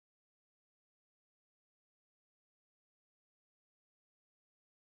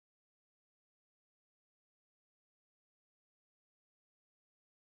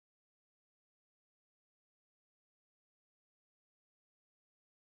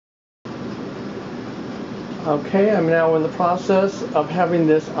Okay, I'm now in the process of having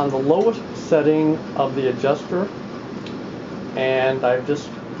this on the lowest setting of the adjuster, and I've just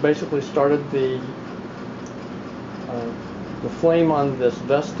basically started the flame on this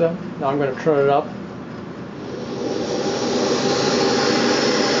Vesta. Now I'm going to turn it up.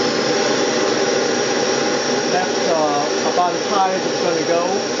 That's about as high as it's going to go,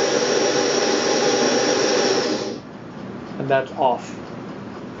 and that's off.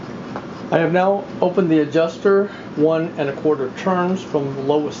 I have now opened the adjuster 1 1/4 turns from the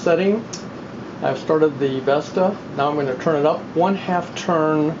lowest setting. I've started the Vesta. Now I'm going to turn it up 1/2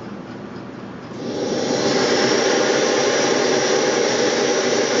 turn.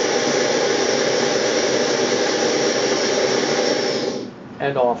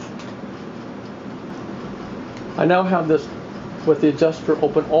 And off. I now have this with the adjuster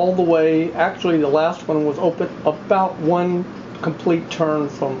open all the way. Actually, the last one was open about 1 complete turn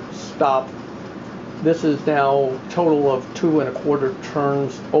from stop. This is now a total of 2 1/4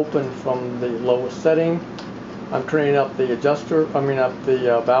 turns open from the lowest setting. I'm turning up the adjuster, up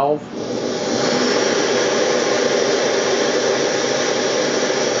the valve.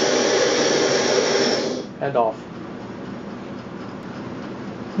 And off.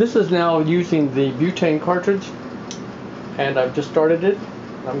 This is now using the butane cartridge, and I've just started it.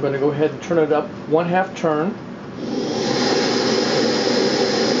 I'm going to go ahead and turn it up 1/2 turn,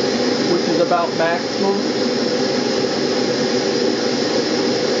 which is about maximum,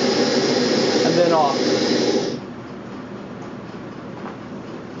 and then off.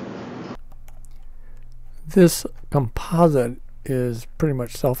 This composite is pretty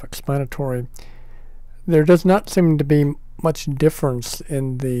much self-explanatory. There does not seem to be much difference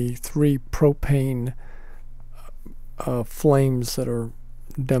in the 3 propane flames that are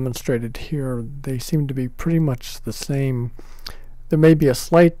demonstrated here. They seem to be pretty much the same. There may be a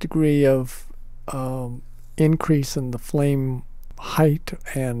slight degree of increase in the flame height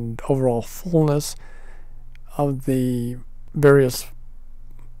and overall fullness of the various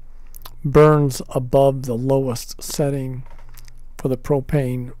burns above the lowest setting for the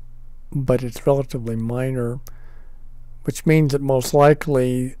propane, but it's relatively minor, which means that most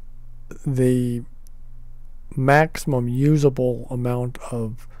likely the maximum usable amount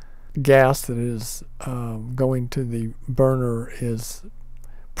of gas that is going to the burner is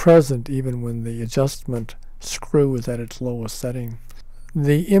present even when the adjustment screw is at its lowest setting.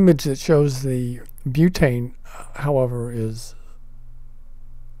 The image that shows the butane, however, is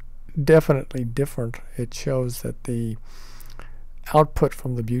definitely different. It shows that the output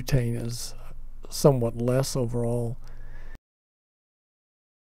from the butane is somewhat less overall.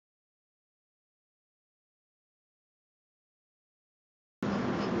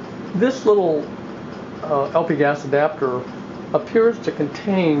 This little LP gas adapter appears to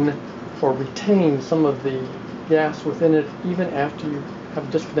contain or retain some of the gas within it even after you have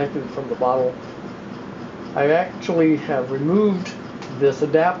disconnected it from the bottle. I actually have removed this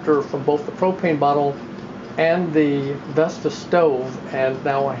adapter from both the propane bottle and the Vesta stove, and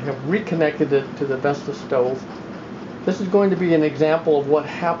now I have reconnected it to the Vesta stove. This is going to be an example of what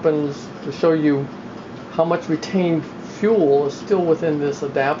happens to show you how much retained fuel is still within this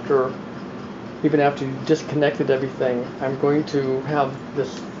adapter even after you disconnected everything. I'm going to have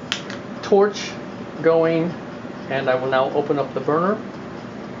this torch going, and I will now open up the burner.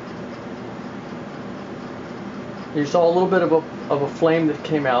 You saw a little bit of a flame that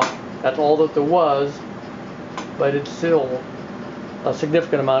came out. That's all that there was, but it's still a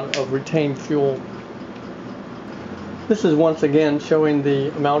significant amount of retained fuel. This is once again showing the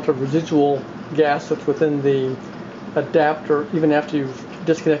amount of residual gas that's within the adapter even after you've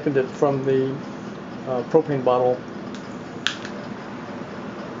disconnected it from the propane bottle.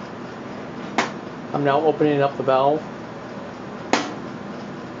 I'm now opening up the valve.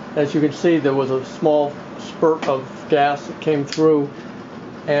 As you can see, there was a small spurt of gas that came through,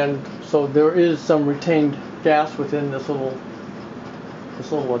 and so there is some retained gas within this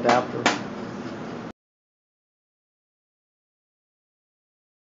little adapter.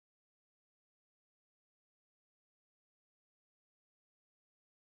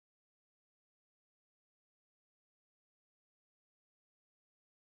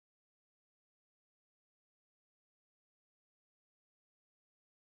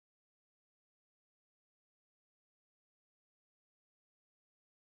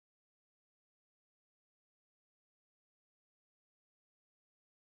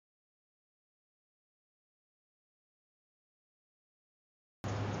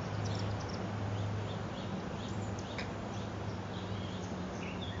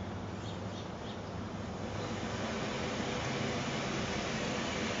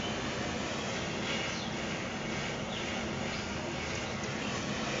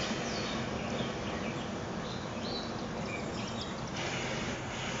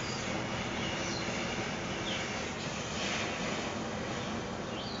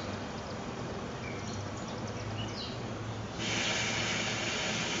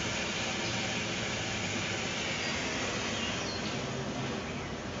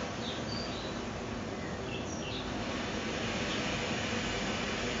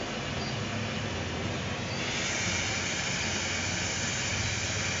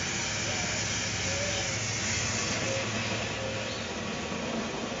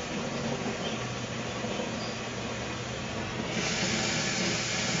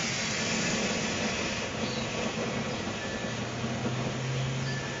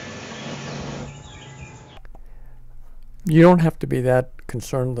 You don't have to be that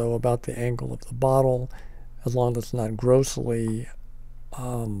concerned, though, about the angle of the bottle, as long as it's not grossly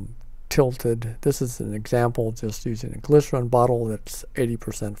tilted. This is an example just using a glycerin bottle that's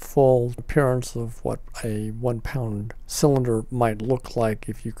 80% full. Appearance of what a 1 pound cylinder might look like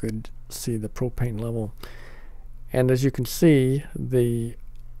if you could see the propane level. And as you can see, the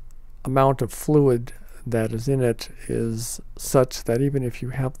amount of fluid that is in it is such that even if you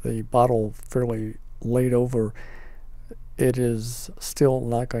have the bottle fairly laid over, it is still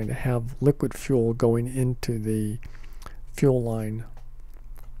not going to have liquid fuel going into the fuel line.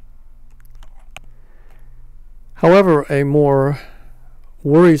 However, a more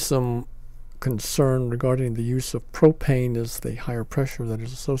worrisome concern regarding the use of propane is the higher pressure that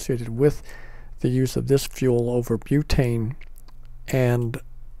is associated with the use of this fuel over butane. And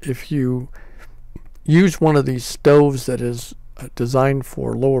if you use one of these stoves that is designed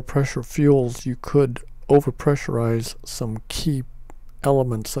for lower pressure fuels, you could overpressurize some key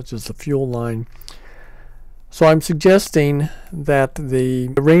elements such as the fuel line. So I'm suggesting that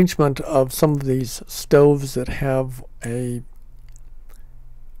the arrangement of some of these stoves that have a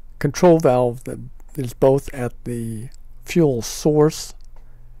control valve that is both at the fuel source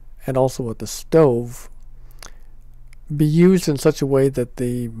and also at the stove be used in such a way that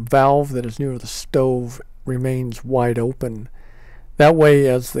the valve that is near the stove remains wide open. That way,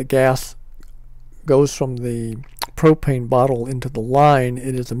 as the gas goes from the propane bottle into the line,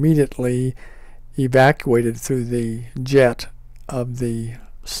 it is immediately evacuated through the jet of the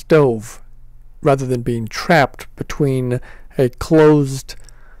stove, rather than being trapped between a closed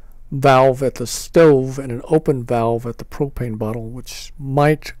valve at the stove and an open valve at the propane bottle, which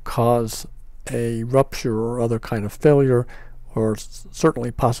might cause a rupture or other kind of failure, or certainly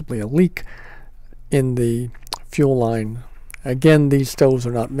possibly a leak in the fuel line. Again, these stoves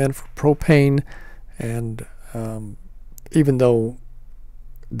are not meant for propane, and even though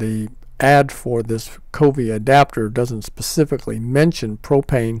the ad for this Kovea adapter doesn't specifically mention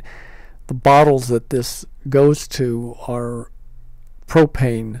propane, the bottles that this goes to are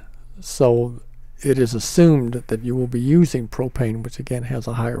propane, so it is assumed that you will be using propane, which again has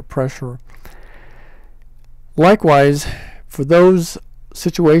a higher pressure. Likewise, for those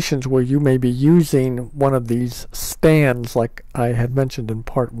situations where you may be using one of these stands, like I had mentioned in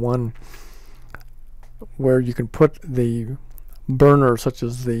part 1, where you can put the burner, such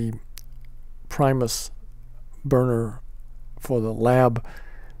as the Primus burner for the lab,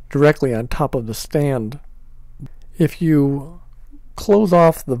 directly on top of the stand. If you close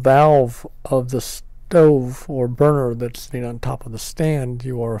off the valve of the stove or burner that's sitting on top of the stand,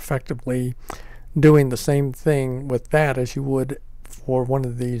 you are effectively doing the same thing with that as you would for one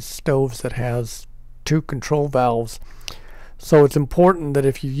of these stoves that has 2 control valves. So it's important that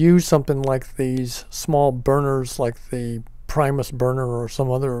if you use something like these small burners, like the Primus burner or some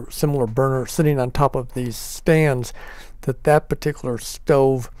other similar burner sitting on top of these stands, that that particular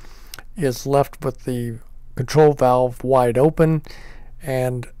stove is left with the control valve wide open,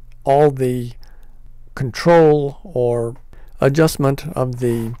 and all the control or adjustment of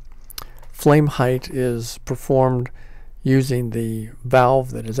the flame height is performed using the valve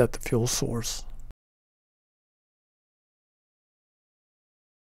that is at the fuel source.